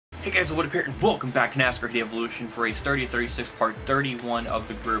Hey guys, what up here, and welcome back to NASCAR The Evolution for race 30-36, part 31 of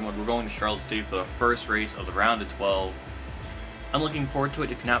the career mode. We're going to Charlotte today for the first race of the round of 12. I'm looking forward to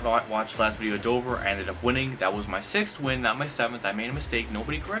it. If you've not watched the last video at Dover, I ended up winning. That was my 6th win, not my 7th. I made a mistake.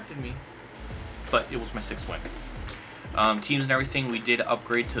 Nobody corrected me, but it was my 6th win. Teams and everything, we did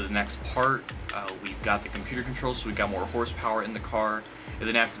upgrade to the next part. We've got the computer controls, so we got more horsepower in the car. And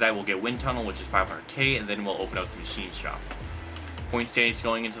then after that, we'll get wind tunnel, which is 500K, and then we'll open up the machine shop. Point standings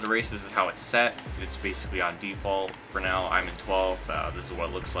going into the race, this is how it's set. It's basically on default for now. I'm in 12th. This is what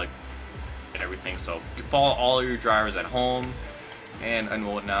it looks like and everything. So you follow all your drivers at home and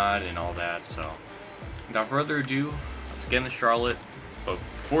whatnot and all that. So without further ado, let's get into Charlotte. But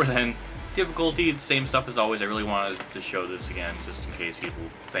before then, difficulty, the same stuff as always. I really wanted to show this again just in case people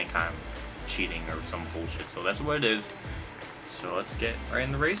think I'm cheating or some bullshit. So that's what it is. So let's get right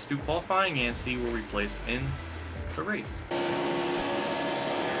in the race, do qualifying, and see where we place in the race.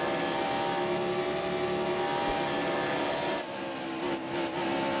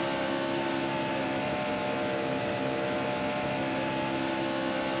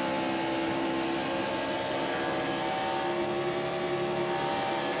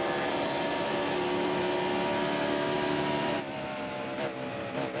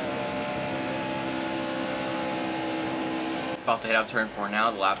 About to head out turn 4 now.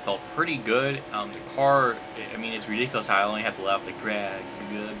 The lap felt pretty good. The car, I mean, it's ridiculous how I only have to lap the grab.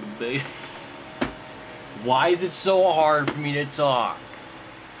 Why is it so hard for me to talk?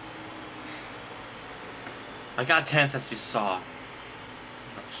 I got 10th, as you saw.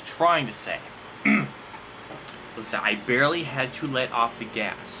 I was trying to say. Listen, I barely had to let off the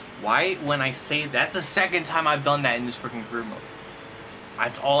gas. Why, when I say that's the second time I've done that in this freaking career mode.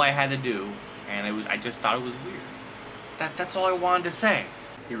 That's all I had to do, and I just thought it was weird. That's all I wanted to say.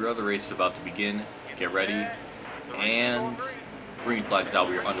 Here we are, the race is about to begin. Get ready. And green flags out.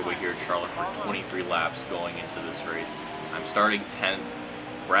 We are underway here at Charlotte for 23 laps going into this race. I'm starting 10th.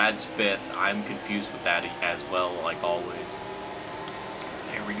 Brad's 5th. I'm confused with that as well, like always.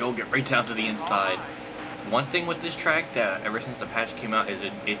 There we go. Get right down to the inside. One thing with this track that ever since the patch came out is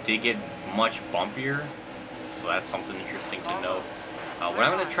it did get much bumpier. So that's something interesting to note. What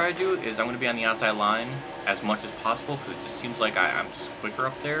I'm going to try to do is I'm going to be on the outside line as much as possible because it just seems like I'm just quicker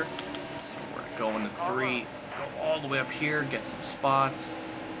up there. So we're going to 3, go all the way up here, get some spots,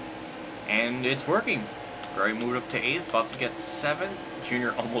 and it's working. We already moved up to 8th, about to get 7th.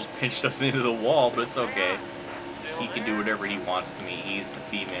 Junior almost pinched us into the wall, but it's okay. He can do whatever he wants to me. He's the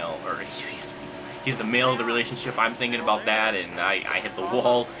female, or he's the male of the relationship. I'm thinking about that, and I hit the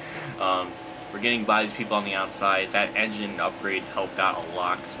wall. We're getting by these people on the outside. That engine upgrade helped out a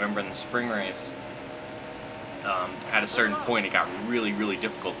lot. Because remember in the spring race, at a certain point it got really, really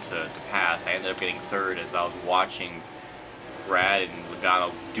difficult to pass. I ended up getting 3rd as I was watching Brad and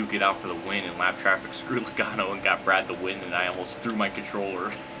Logano duke it out for the win. And lap traffic screwed Logano and got Brad the win. And I almost threw my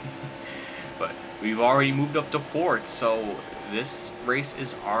controller. But we've already moved up to 4th. So this race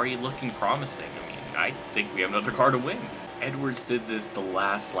is already looking promising. I mean, I think we have another car to win. Edwards did this the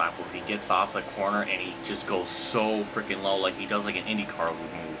last lap where he gets off the corner and he just goes so freaking low, like he does like an IndyCar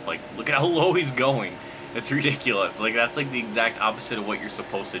move. Like, look at how low he's going. It's ridiculous. Like, that's like the exact opposite of what you're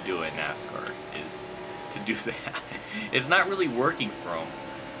supposed to do at NASCAR, is to do that. It's not really working for him.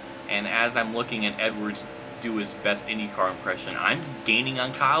 And as I'm looking at Edwards do his best IndyCar impression, I'm gaining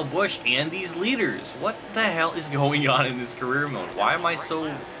on Kyle Busch and these leaders. What the hell is going on in this career mode? Why am I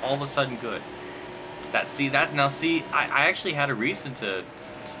so all of a sudden good? I actually had a reason to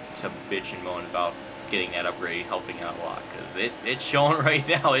bitch and moan about getting that upgrade helping out a lot, because it's showing right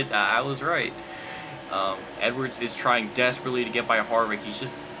now. I was right. Edwards is trying desperately to get by Harvick. He's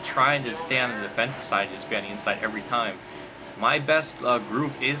just trying to stay on the defensive side and just be on the inside every time. My best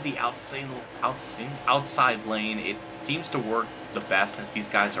groove is the outside lane. It seems to work the best since these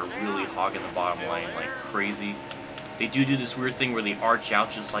guys are really hogging the bottom lane like crazy. They do this weird thing where they arch out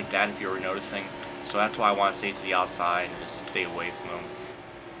just like that, if you were noticing. So that's why I want to stay to the outside and just stay away from them.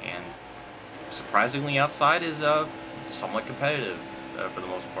 And surprisingly, outside is somewhat competitive for the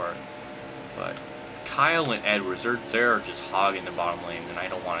most part. But Kyle and Edwards, they're just hogging the bottom lane, and I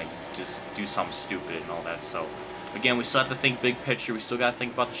don't want to just do something stupid and all that. So again, we still have to think big picture. We still got to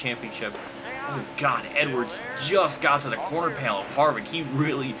think about the championship. Oh God, Edwards just got to the corner panel of Harvick. He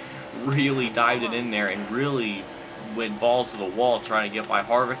really, really dived it in there and really went balls to the wall trying to get by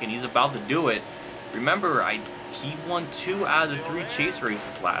Harvick, and he's about to do it. Remember, he won 2 out of the 3 chase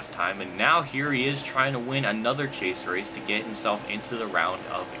races last time, and now here he is trying to win another chase race to get himself into the round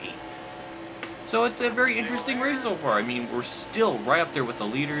of 8. So it's a very interesting race so far. I mean, we're still right up there with the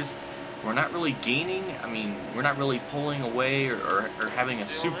leaders. we're not really gaining. I mean, we're not really pulling away or having a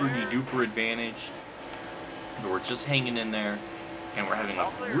super duper advantage. But we're just hanging in there, and we're having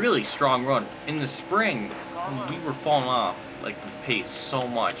a really strong run. In the spring, we were falling off like the pace so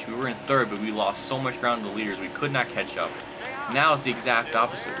much. We were in third, but we lost so much ground to the leaders we could not catch up. Now it's the exact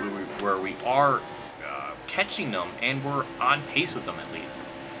opposite, where we are catching them, and we're on pace with them at least.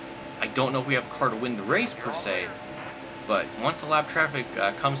 I don't know if we have a car to win the race per se, but once the lap traffic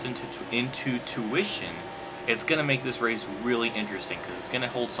comes into tuition, it's going to make this race really interesting because it's going to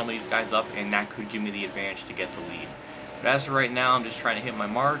hold some of these guys up, and that could give me the advantage to get the lead. But as of right now, I'm just trying to hit my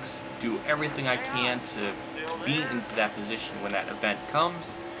marks, do everything I can to be into that position when that event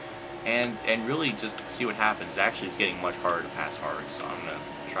comes, and really just see what happens. Actually, it's getting much harder to pass hard, so I'm going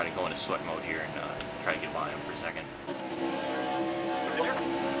to try to go into sweat mode here and try to get by him for a second.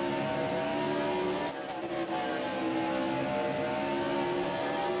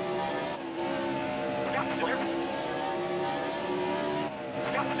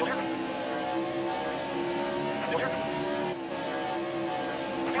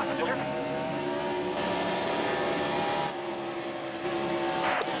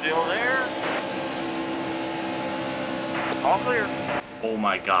 Still there. All clear. Oh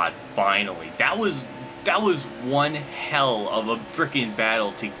my god, finally. That was one hell of a freaking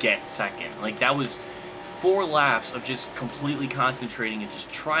battle to get second. Like, that was 4 laps of just completely concentrating and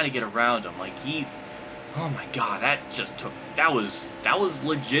just trying to get around him. Like, oh my god, that was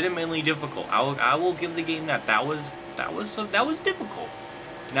legitimately difficult. I will give the game that. That was difficult.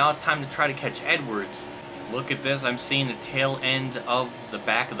 Now it's time to try to catch Edwards. Look at this, I'm seeing the tail end of the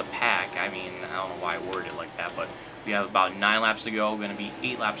back of the pack. I mean, I don't know why I worded it like that, but we have about 9 laps to go. We're going to be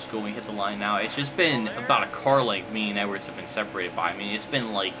 8 laps to go when we hit the line now. It's just been about a car length me and Edwards have been separated by. I mean, it's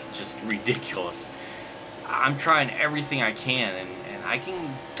been, like, just ridiculous. I'm trying everything I can, and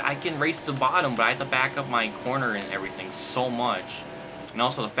I can race the bottom, but I have to back up my corner and everything so much. And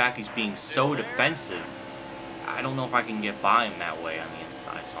also the fact he's being so defensive, I don't know if I can get by him that way on the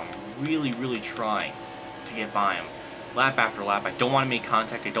inside. So I'm really, really trying to get by him lap after lap. I don't want to make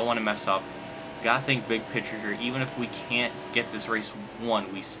contact. I don't want to mess up. Gotta think big picture here. Even if we can't get this race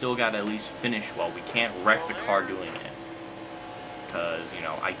won, we still gotta at least finish well. We can't wreck the car doing it, because, you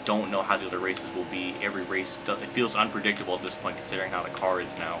know, I don't know how the other races will be. Every race, it feels unpredictable at this point considering how the car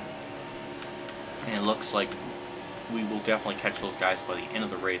is now, and it looks like we will definitely catch those guys by the end of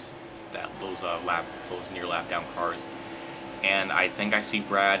the race, those near lap down cars. And I think I see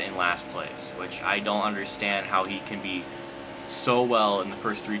Brad in last place, which I don't understand how he can be so well in the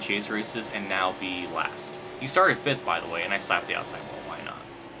first 3 chase races and now be last. He started 5th, by the way, and I slapped the outside wall. Why not?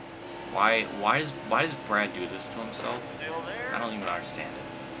 Why does Brad do this to himself? I don't even understand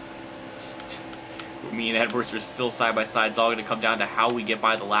it. Me and Edwards are still side by side. It's all going to come down to how we get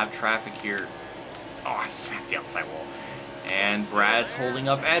by the lap traffic here. Oh, I smacked the outside wall. And Brad's holding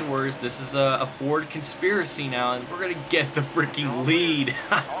up Edwards. This is a Ford conspiracy now, and we're going to get the freaking lead.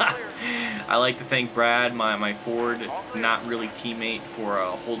 I like to thank Brad, my Ford, not really teammate, for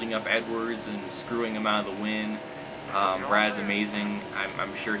holding up Edwards and screwing him out of the win. Brad's amazing.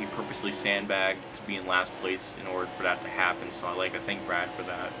 I'm sure he purposely sandbagged to be in last place in order for that to happen, so I like to thank Brad for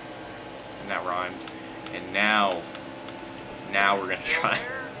that. And that rhymed. And now we're going to try.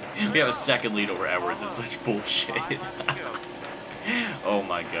 We have a second lead over Edwards. It's such bullshit. Oh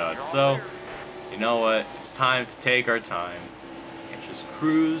my god. So, you know what? It's time to take our time and just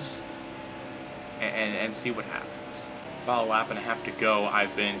cruise and see what happens. About a lap and a half to go.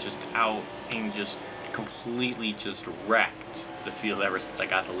 I've been just out and just completely just wrecked the field ever since I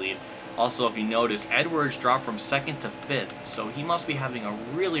got the lead. Also, if you notice, Edwards dropped from 2nd to 5th, so he must be having a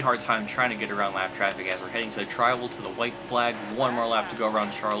really hard time trying to get around lap traffic as we're heading to the tribal, to the white flag. 1 more lap to go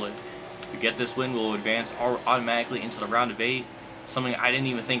around Charlotte. If we get this win, we'll advance automatically into the round of 8, something I didn't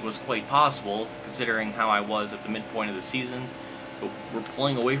even think was quite possible, considering how I was at the midpoint of the season. But we're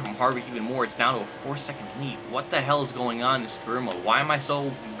pulling away from Harvick even more. It's down to a 4-second lead. What the hell is going on in this career mode? Why am I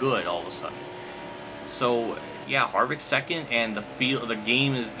so good all of a sudden? So, yeah, Harvick's 2nd, and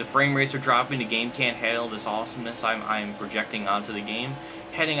the frame rates are dropping. The game can't handle this awesomeness I'm projecting onto the game.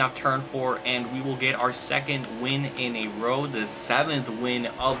 Heading off turn 4, and we will get our 2nd win in a row, the 7th win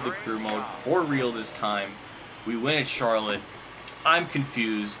of the career mode, for real this time. We win at Charlotte. I'm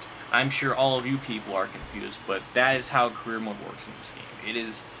confused. I'm sure all of you people are confused, but that is how career mode works in this game. It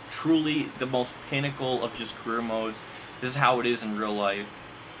is truly the most pinnacle of just career modes. This is how it is in real life,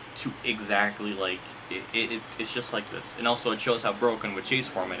 to exactly like it's just like this. And also it shows how broken with chase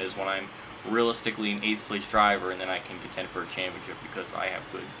format is when I'm realistically an 8th place driver and then I can contend for a championship because I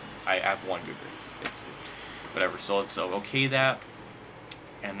have one good race. It's whatever. So let's okay that.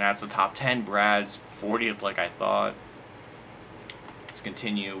 And that's the top 10. Brad's 40th like I thought. Let's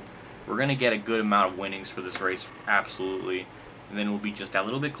continue. We're going to get a good amount of winnings for this race, absolutely. And then we'll be just a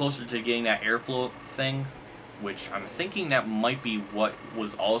little bit closer to getting that airflow thing, which I'm thinking that might be what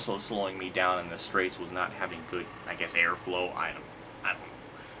was also slowing me down in the straights, was not having good, I guess, airflow. I don't know.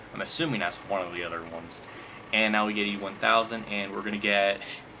 I'm assuming that's one of the other ones. And now we get 81,000, and we're going to get,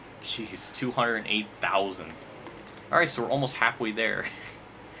 jeez, 208,000. Alright, so we're almost halfway there.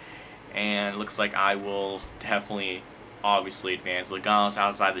 And it looks like I will definitely, obviously, advance. Logano's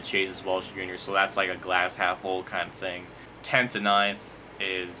outside the chase as well as Junior, so that's like a glass half full kind of thing. 10th to 9th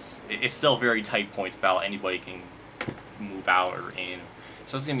it's still very tight points battle. Anybody can move out or in.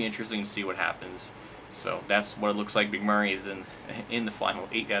 So it's going to be interesting to see what happens. So that's what it looks like. Big Murray is in the final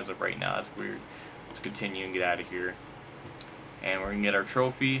 8 as of right now. That's weird. Let's continue and get out of here. And we're going to get our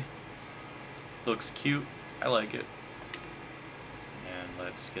trophy. Looks cute. I like it. And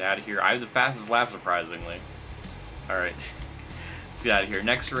let's get out of here. I have the fastest lap, surprisingly. Alright. Let's get out of here.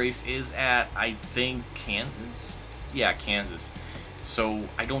 Next race is at, I think, Kansas? Yeah, Kansas. So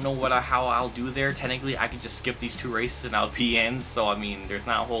I don't know how I'll do there. Technically, I could just skip these 2 races and I'll be in. So I mean, there's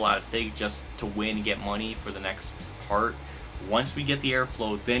not a whole lot at stake just to win and get money for the next part. Once we get the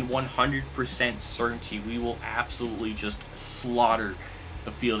airflow, then 100% certainty we will absolutely just slaughter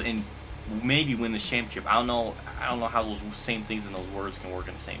the field and maybe win the championship. I don't know how those same things in those words can work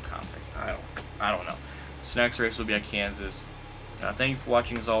in the same context. I don't know. So next race will be at Kansas. Thank you for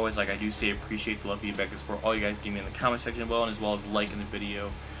watching. As always, like I do say, appreciate the love, feedback, and support all you guys give me in the comment section below, and as well as liking the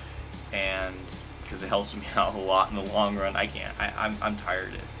video, and because it helps me out a lot in the long run. I'm tired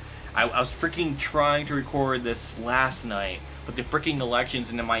of it. I was freaking trying to record this last night, but the freaking elections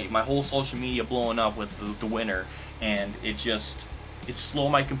and then my whole social media blowing up with the winner, and it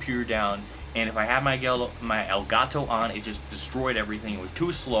slowed my computer down. And if I had my Elgato on, it just destroyed everything. It was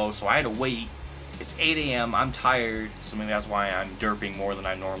too slow, so I had to wait. It's 8 AM, I'm tired, so maybe that's why I'm derping more than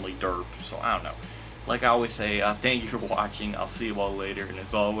I normally derp, so I don't know. Like I always say, thank you for watching, I'll see you all later, and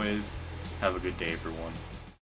as always, have a good day everyone.